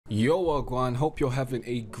Yo Wagwan, hope you're having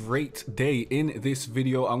a great day. In this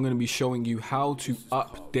video I'm going to be showing you how to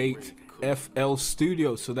update FL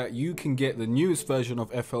Studio so that you can get the newest version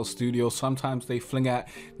of FL Studio. Sometimes they fling out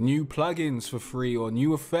new plugins for free or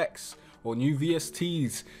new effects or new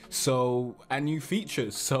VSTs and new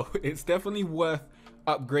features, so it's definitely worth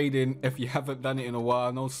upgrading if you haven't done it in a while.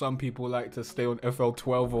 I know some people like to stay on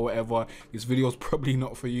FL12 or whatever. This video is probably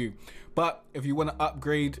not for you, but if you want to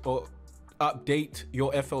upgrade or update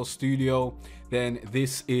your FL Studio, then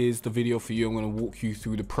this is the video for you. I'm going to walk you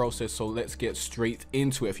through the process, so let's get straight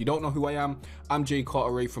into it. If you don't know who I am, I'm Jay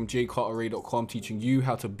Cartere from jaycartere.com, teaching you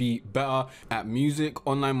how to be better at music,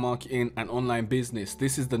 online marketing, and online business.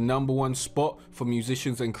 This is the #1 spot for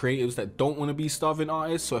musicians and creatives that don't want to be starving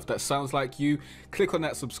artists. So if that sounds like you, click on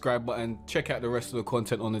that subscribe button, check out the rest of the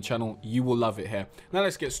content on the channel. You will love it here. Now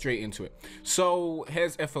let's get straight into it. So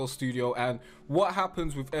here's FL Studio, and what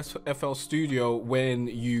happens with FL Studio when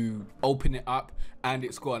you open it up and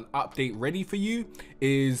it's got an update ready for you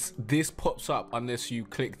is this pops up. Unless you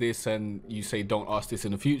click this and you say don't ask this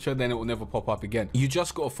in the future, then it will never pop up again. You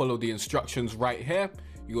just got to follow the instructions right here.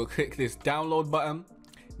 You will click this download button,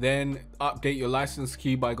 then update your license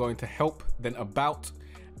key by going to help, then about,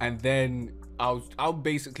 and then I'll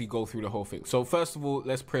basically go through the whole thing. So first of all,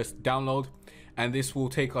 let's press download, and this will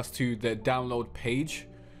take us to the download page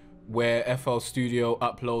where FL Studio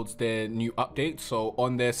uploads their new update. So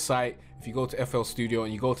on their site, if you go to FL Studio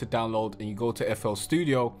and you go to download and you go to FL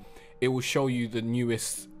Studio, it will show you the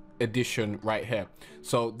newest edition right here.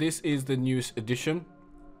 So this is the newest edition.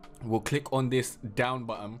 We'll click on this down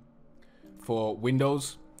button for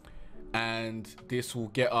Windows, and this will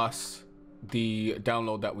get us the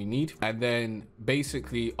download that we need. And then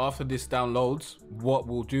basically after this downloads, what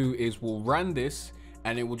we'll do is we'll run this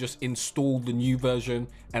and it will just install the new version,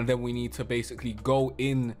 and then we need to basically go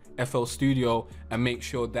in FL Studio and make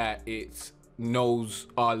sure that it knows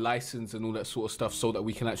our license and all that sort of stuff so that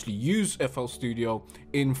we can actually use FL Studio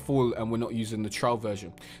in full and we're not using the trial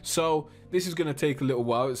version. So this is going to take a little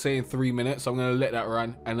while. It's saying 3 minutes. I'm going to let that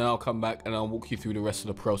run and then I'll come back and I'll walk you through the rest of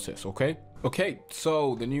the process. Okay,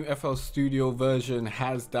 so the new FL Studio version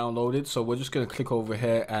has downloaded, so we're just going to click over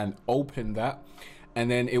here and open that, and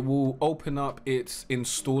then it will open up its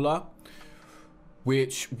installer,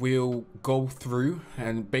 which will go through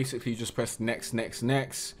and basically just press next.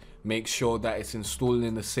 Make sure that it's installing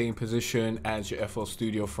in the same position as your FL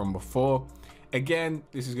Studio from before. Again,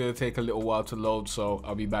 this is going to take a little while to load, so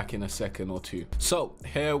I'll be back in a second or two. So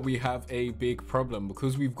here we have a big problem.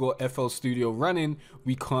 Because we've got FL Studio running,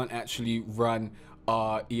 we can't actually run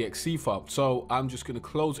our exe file. So I'm just going to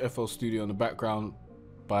close FL Studio in the background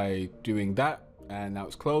by doing that, and now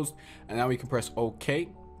it's closed. And now we can press OK,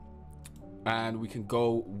 and we can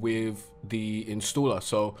go with the installer.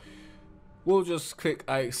 So we'll just click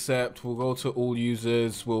I accept, we'll go to all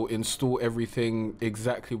users, we'll install everything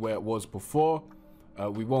exactly where it was before.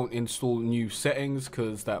 We won't install new settings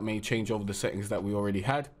because that may change over the settings that we already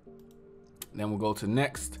had. Then we'll go to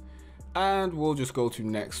next, and we'll just go to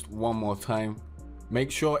next one more time. Make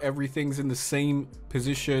sure everything's in the same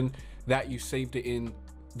position that you saved it in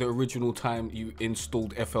the original time you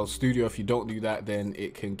installed FL Studio. If you don't do that, then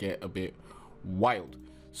it can get a bit wild.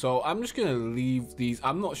 So I'm just gonna leave these.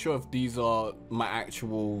 I'm not sure if these are my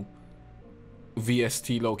actual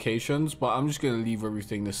VST locations, but I'm just gonna leave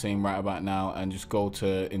everything the same right about now and just go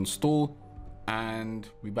to install, and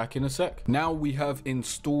be back in a sec. Now we have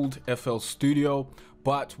installed FL Studio,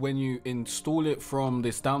 but when you install it from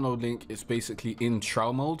this download link, it's basically in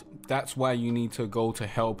trial mode. That's why you need to go to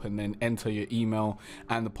help and then enter your email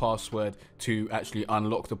and the password to actually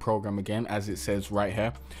unlock the program again, as it says right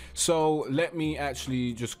here. So let me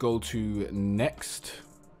actually just go to next,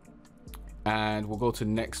 and we'll go to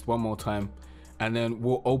next one more time, and then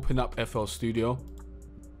we'll open up FL Studio,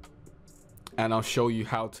 and I'll show you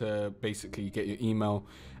how to basically get your email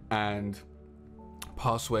and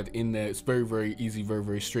password in there. It's very easy,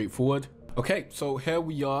 very straightforward. Okay, so here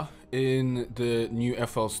we are in the new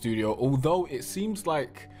FL Studio. Although it seems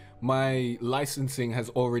like my licensing has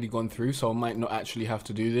already gone through, so I might not actually have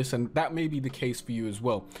to do this, and that may be the case for you as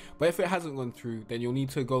well. But if it hasn't gone through, then you'll need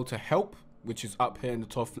to go to help, which is up here in the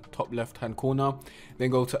top left hand corner, then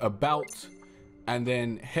go to about, and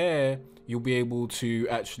then here you'll be able to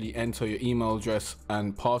actually enter your email address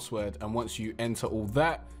and password. And once you enter all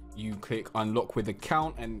that, you click unlock with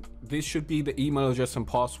account, and this should be the email address and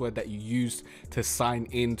password that you used to sign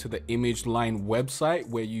in to the Image Line website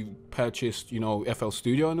where you purchased, you know, FL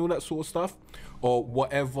Studio and all that sort of stuff, or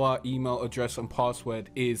whatever email address and password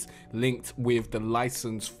is linked with the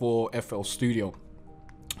license for FL Studio.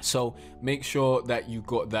 So make sure that you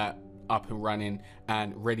got that up and running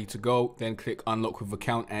and ready to go. Then click unlock with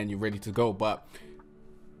account and you're ready to go. But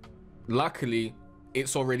luckily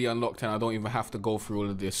it's already unlocked and I don't even have to go through all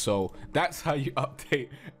of this. So that's how you update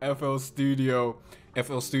FL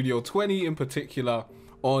Studio 20 in particular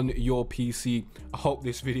on your PC. I hope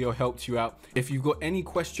this video helped you out. If you've got any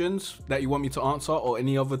questions that you want me to answer or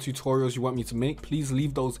any other tutorials you want me to make, please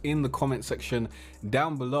leave those in the comment section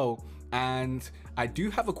down below. And I do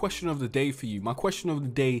have a question of the day for you. My question of the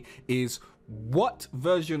day is, what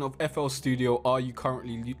version of FL Studio are you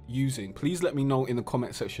currently using? Please let me know in the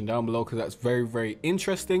comment section down below, because that's very, very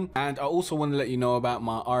interesting. And I also want to let you know about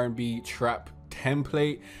my R&B trap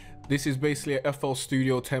template. This is basically a FL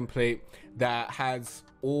Studio template that has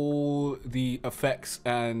all the effects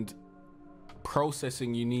and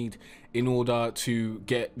processing you need in order to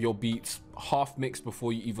get your beats half mixed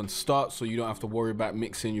before you even start, so you don't have to worry about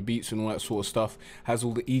mixing your beats and all that sort of stuff. Has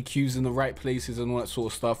all the EQs in the right places and all that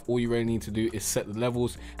sort of stuff. All you really need to do is set the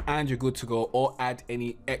levels and you're good to go, or add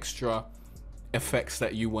any extra effects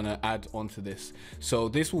that you want to add onto this. So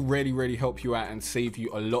this will really help you out and save you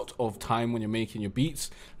a lot of time when you're making your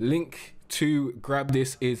beats. Link to grab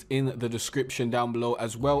this is in the description down below,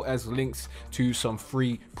 as well as links to some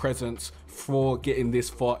free presents for getting this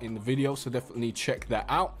far in the video, so definitely check that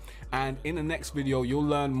out. And in the next video you'll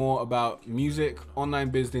learn more about music, online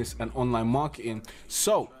business and online marketing.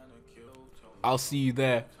 So I'll see you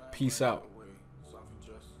there. Peace out.